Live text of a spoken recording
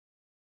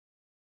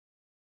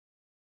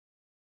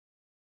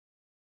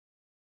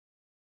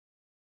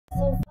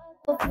Hey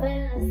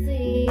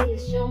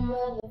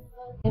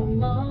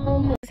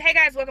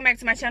guys, welcome back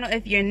to my channel.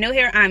 If you're new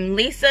here, I'm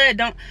Lisa.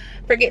 Don't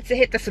forget to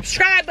hit the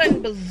subscribe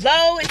button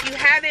below if you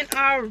haven't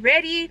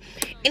already.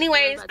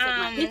 Anyways,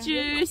 my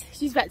pictures.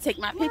 She's about to take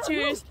my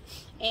pictures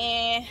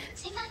and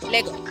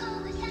let go.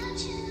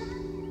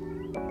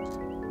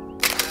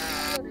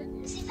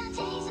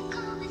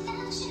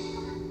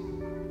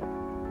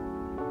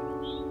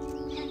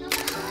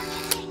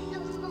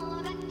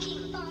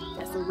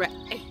 That's a wrap.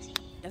 Ay.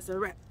 That's a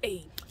wrap.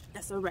 Ay.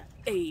 That's a wrap.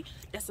 Ay.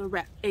 That's a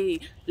wrap. Ay.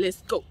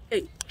 Let's go.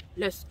 Ay.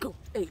 Let's go.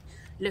 Ay.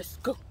 Let's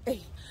go.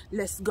 Ay.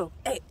 Let's go.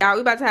 Ay. Y'all,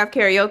 we about to have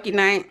karaoke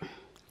night.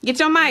 Get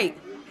your mic.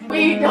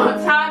 We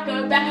don't talk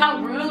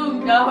about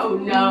rude. No,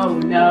 no,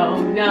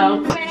 no,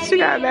 no. She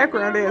got a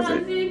background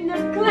dancer.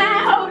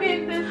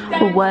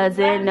 Was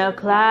in a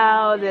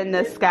cloud in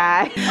the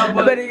sky.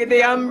 But it get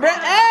the umbrella.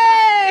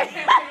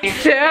 Hey!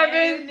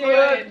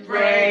 7-foot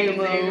frame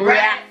of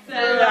rats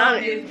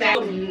along his back.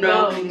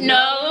 No,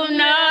 no,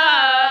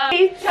 no.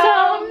 He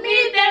told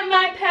me that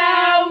my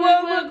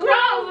power would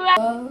grow.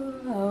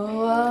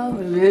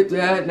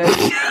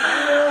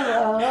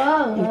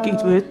 He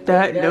keeps with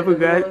that, never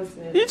got.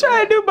 You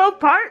trying to do both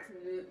parts?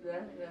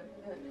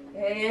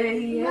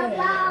 Hey,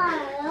 yeah.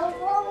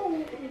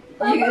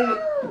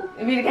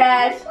 You be the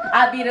cash,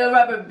 I'll be the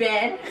rubber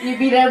band. You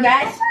be the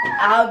match,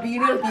 I'll be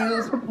the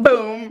fuse.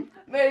 Boom.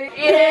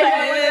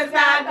 Yeah, it's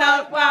not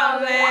no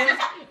falling.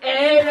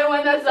 Even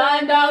when the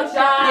sun don't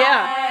shine.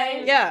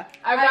 Yeah, yeah.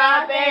 I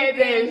got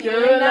baby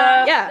true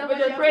love. Yeah. With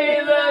the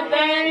pretty little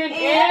thing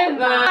in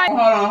my.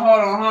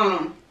 Hold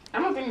on. I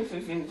don't think you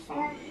should sing this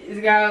song. It's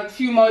got a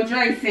few more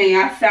drinks in.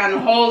 I sound a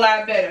whole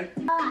lot better.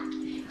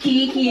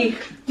 Kiki,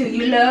 do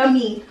you love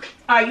me?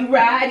 Are you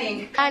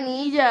riding? I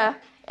need ya,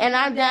 and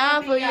I'm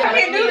down for you. I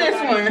can do this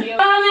one.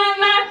 Falling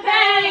my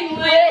pain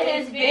with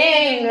his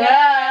fingers,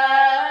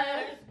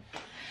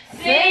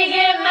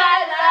 singing my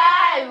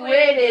life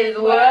with his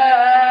words.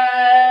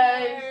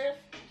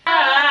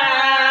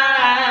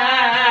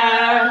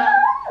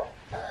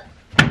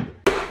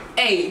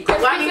 Hey,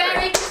 Christmas,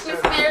 Merry Christmas,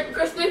 Merry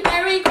Christmas,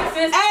 Merry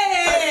Christmas. Hey,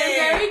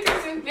 Merry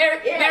Christmas, Merry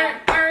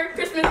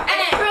Christmas.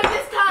 Hey,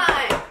 Christmas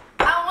time.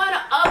 I want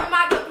to open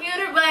my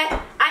computer, but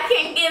I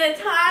can't get a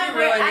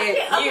timer.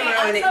 You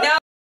ruined it. No.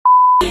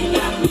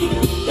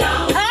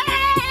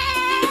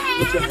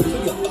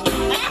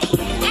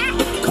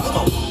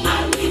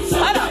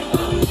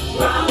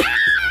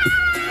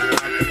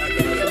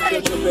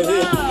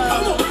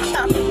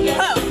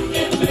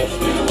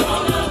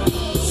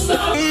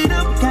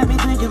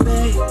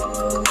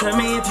 Tell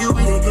me if you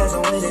with it, cause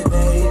I'm with it,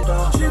 babe.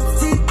 Trip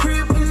to your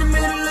crib in the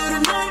middle of the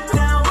night.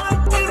 Now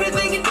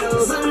everything you do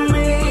is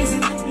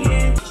amazing.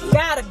 Yeah.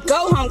 Gotta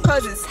go home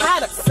cause it's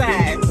hot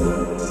outside.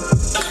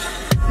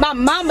 My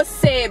mama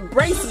said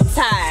bring some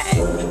Tide.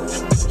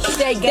 She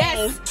said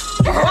yes,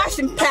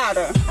 washing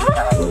powder.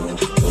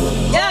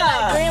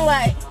 Yeah. Green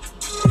light.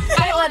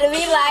 I want to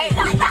be like.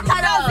 Go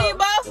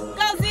Zebo,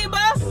 go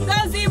Zebo, go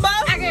Zebo.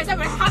 I got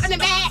somebody hop in the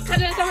back cause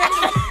there's somebody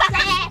in the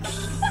back.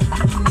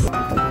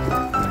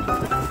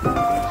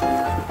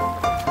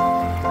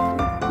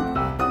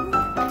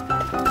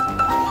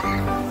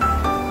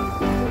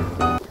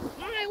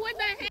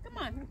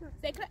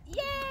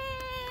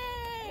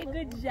 Yay!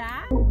 Good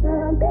job.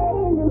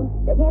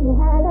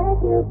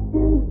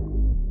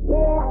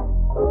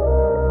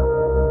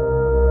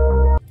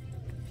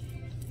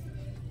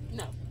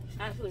 No,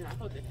 absolutely not.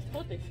 Hold this.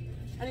 Hold this.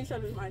 I need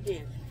something in my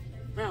hand.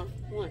 Round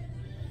 1.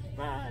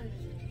 5.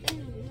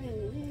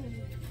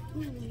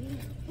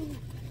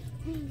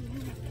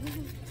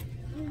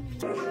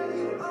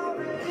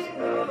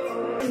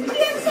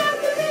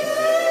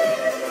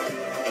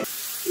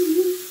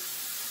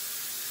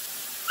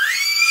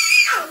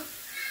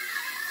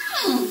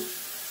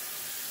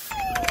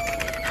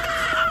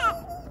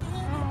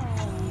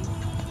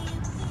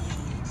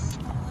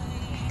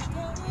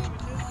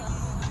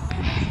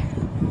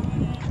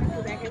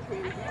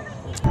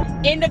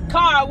 In the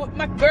car with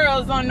my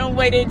girls on the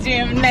way to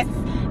gym. Next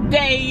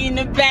day in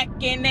the back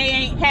and they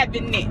ain't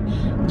having it.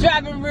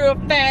 Driving real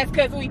fast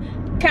cause we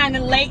kinda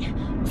late.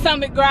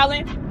 Stomach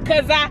growling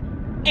cause I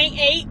ain't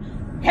ate.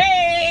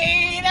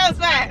 Hey, that was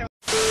fine.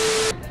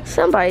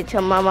 Somebody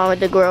tell my mama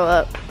to grow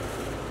up.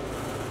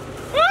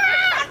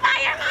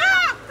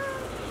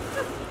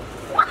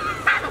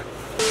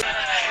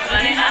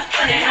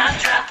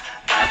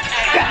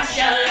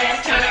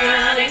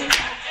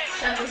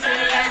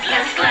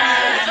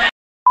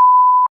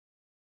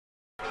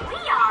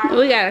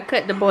 We gotta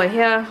cut the boy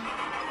hair,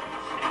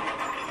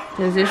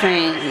 cause this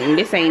ain't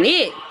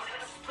it.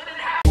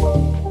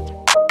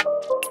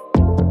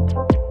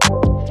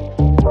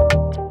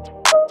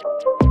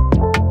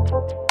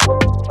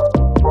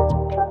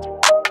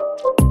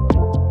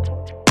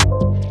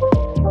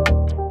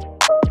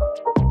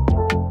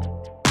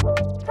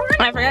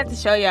 I forgot to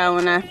show y'all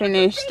when I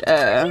finished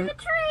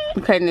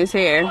cutting his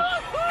hair.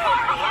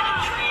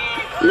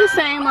 The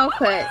same old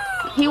cut.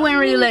 He wouldn't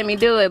really let me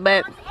do it,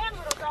 but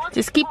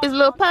just keep his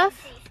little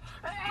puff.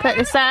 Cut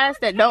the sides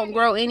that don't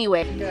grow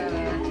anyway.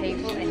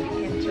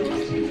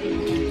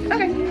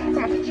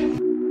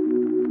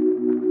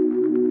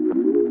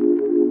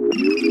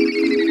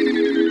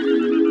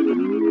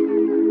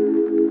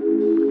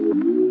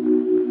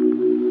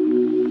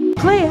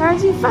 Play,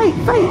 Haji. Fight,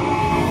 fight.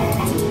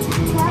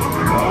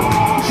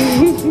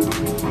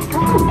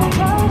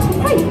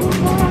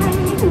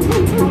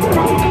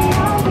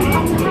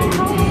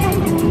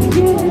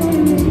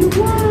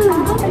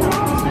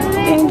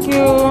 Thank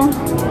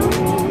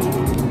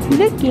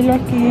you.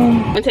 Lucky.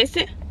 Wanna taste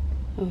it?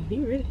 Oh,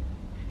 you ready?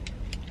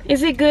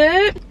 Is it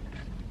good?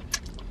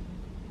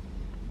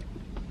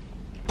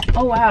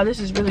 Oh wow, this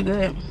is really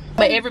good.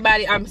 But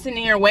everybody, I'm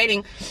sitting here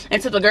waiting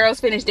until the girls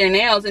finish their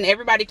nails, and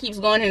everybody keeps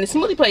going in the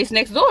smoothie place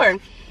next door.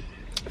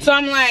 So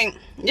I'm like,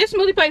 this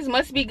smoothie place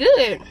must be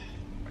good.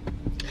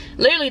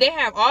 Literally, they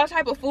have all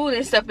type of food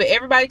and stuff, but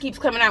everybody keeps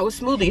coming out with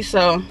smoothies.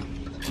 So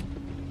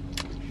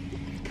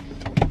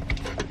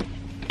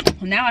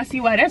now I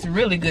see why that's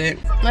really good.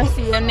 Let's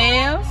see your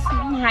nails.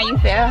 How you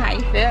feel? How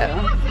you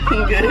feel?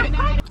 Good.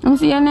 Let me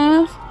see your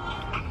nails.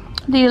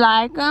 Do you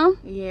like them?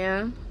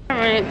 Yeah. All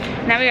right,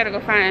 now we gotta go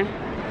find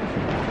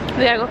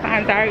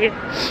Target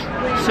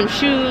some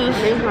shoes.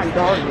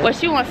 Well,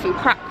 she wants some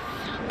Crocs.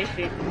 Let's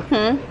see.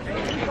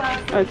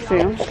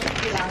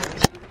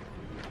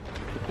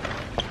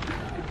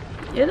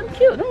 Yeah, them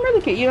cute. Them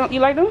really cute. You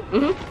like them?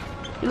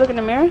 You look in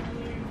the mirror.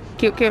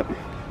 Cute. All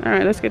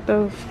right, let's get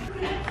those.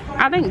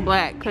 I think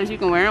black, cause you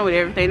can wear them with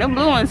everything. Them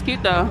blue ones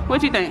cute though.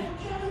 What you think?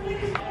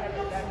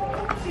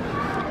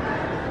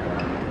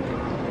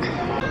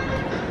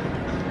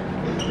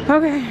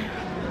 Okay.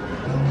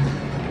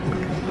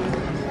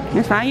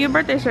 Let's find you a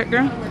birthday shirt,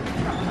 girl.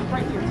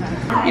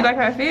 You like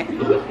how it fit?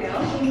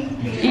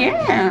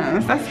 Yeah,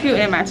 that's cute.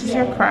 It matches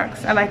your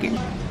Crocs. I like it.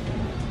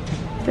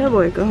 That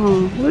boy go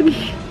home. Look,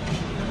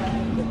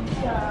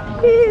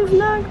 he's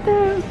knocked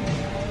out.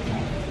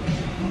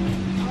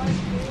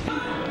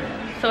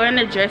 So we're in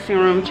the dressing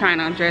room trying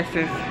on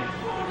dresses.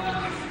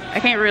 I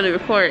can't really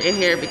record in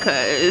here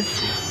because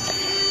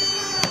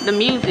the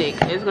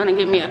music is gonna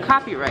give me a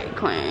copyright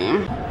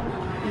claim.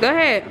 Go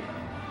ahead.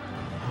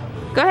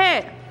 Go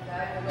ahead.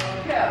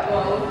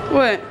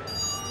 What?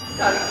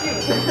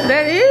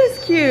 That is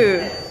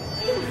cute.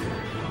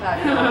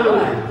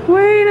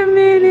 Wait a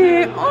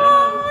minute.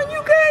 Oh,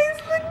 you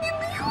guys look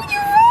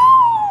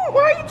beautiful.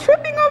 Why are you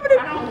tripping over the...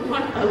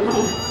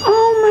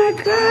 Oh my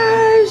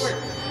gosh.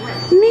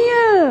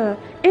 Mia.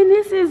 And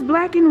this is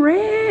black and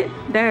red.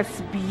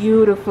 That's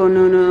beautiful,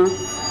 Nunu.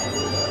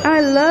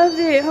 I love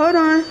it. Hold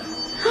on.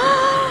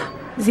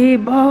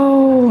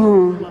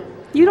 Zebo.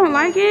 You don't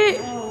like it?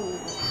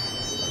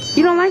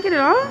 You don't like it at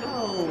all?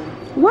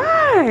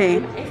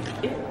 Why?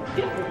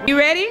 You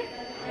ready?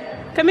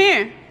 Come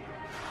here.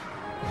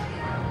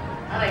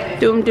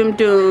 Doom.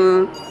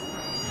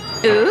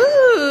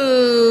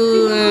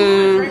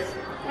 Ooh.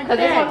 Cause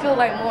this one feels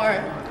like more.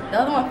 The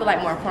other one feels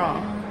like more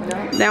prom. You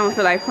know? That one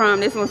feels like prom.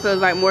 This one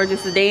feels like more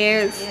just a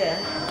dance. Yeah.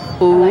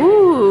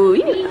 Ooh.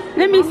 Yeah.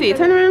 Let me see.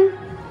 Turn around.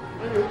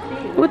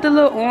 With the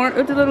little orange,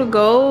 with the little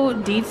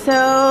gold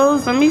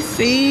details. Let me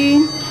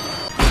see.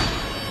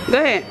 Go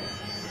ahead.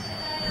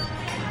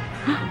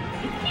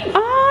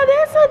 Oh,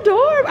 that's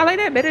adorable. I like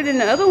that better than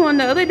the other one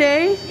the other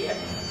day. Yeah.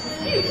 It's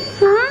cute.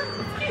 Huh?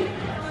 It's cute.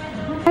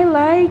 I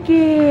like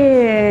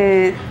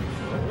it.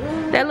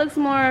 That looks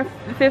more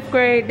 5th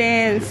grade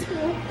dance.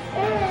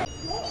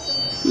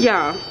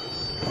 Y'all,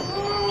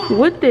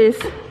 wouldn't this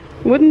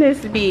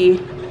be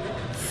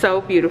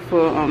so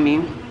beautiful on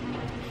me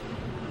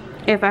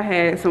if I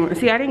had somewhere?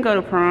 See, I didn't go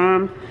to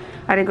prom.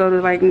 I didn't go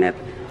to like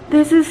nothing.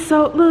 This is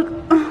so, look.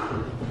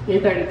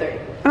 You're 33.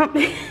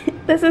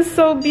 This is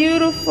so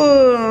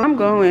beautiful. I'm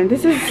going.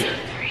 This is,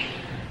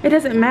 it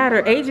doesn't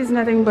matter. Age is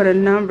nothing but a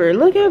number.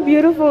 Look how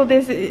beautiful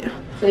this is.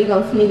 So you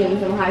gonna sneak into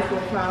some high school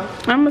prom?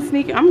 I'm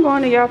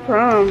going to y'all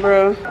prom,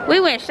 bro. We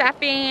went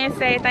shopping.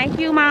 Say thank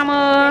you,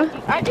 mama.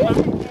 I did.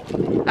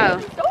 Oh.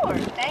 Store.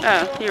 Thank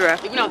Oh, you're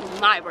right. Even though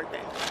it's my birthday.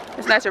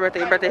 It's not your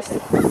birthday. Your birthday's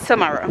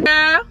tomorrow.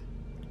 Girl,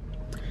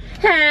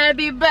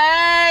 happy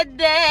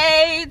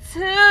birthday to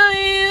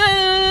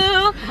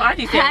you.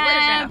 Happy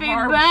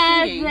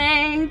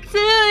birthday to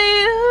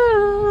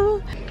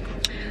you.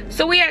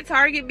 So we at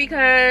Target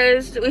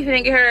because we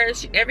think her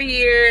every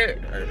year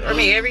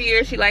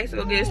she likes to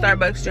go get a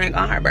Starbucks drink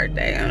on her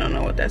birthday. I don't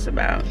know what that's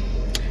about.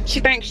 She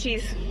thinks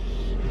she's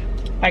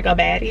like a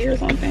baddie or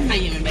something. I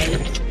ain't even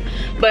bad.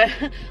 But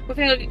we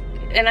think,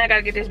 and I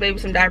gotta get this baby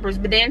some diapers.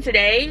 But then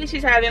today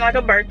she's having like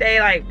a birthday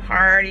like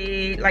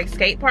party, like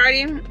skate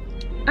party.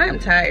 I am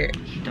tired.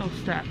 Don't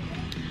stop.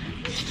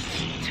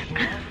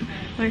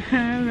 Like,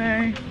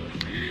 alright.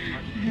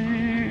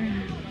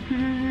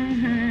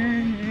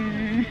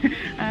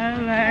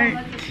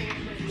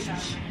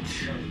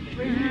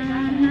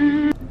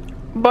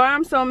 Boy,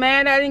 I'm so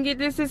mad I didn't get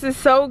this. This is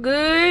so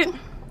good.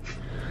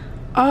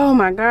 Oh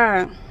my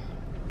god.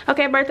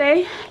 Okay,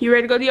 birthday, you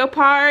ready to go to your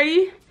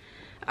party?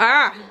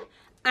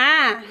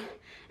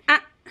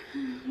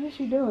 What's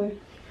she doing?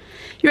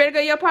 You ready to go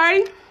to your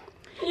party?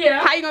 Yeah.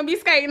 How you gonna be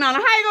skating on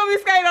her? How you gonna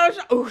be skating on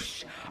her?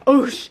 Oosh,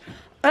 oosh.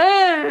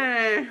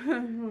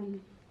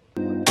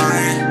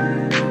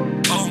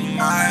 Oh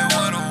my,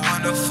 what a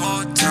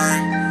wonderful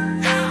time.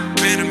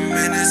 Been a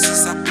minute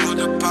since I pulled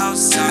up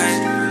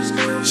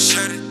outside.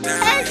 Shut it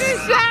down.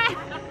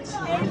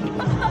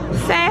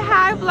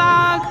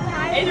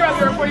 Go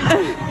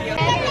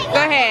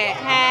ahead.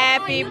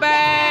 Happy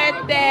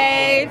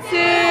birthday to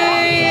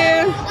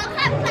you.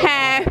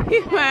 Happy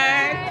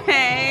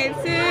birthday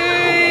to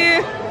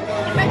you.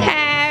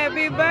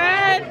 Happy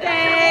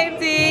birthday,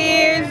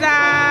 dear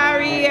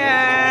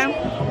Zaria.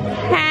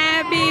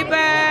 Happy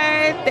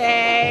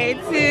birthday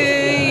to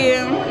you.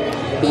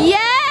 Yay!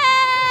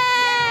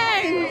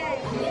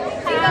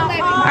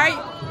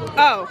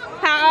 Oh,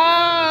 how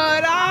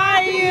old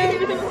are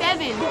you?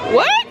 7.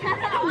 What?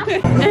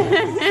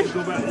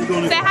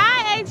 Say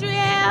hi,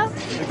 Adriel.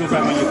 Go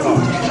back on your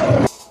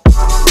car.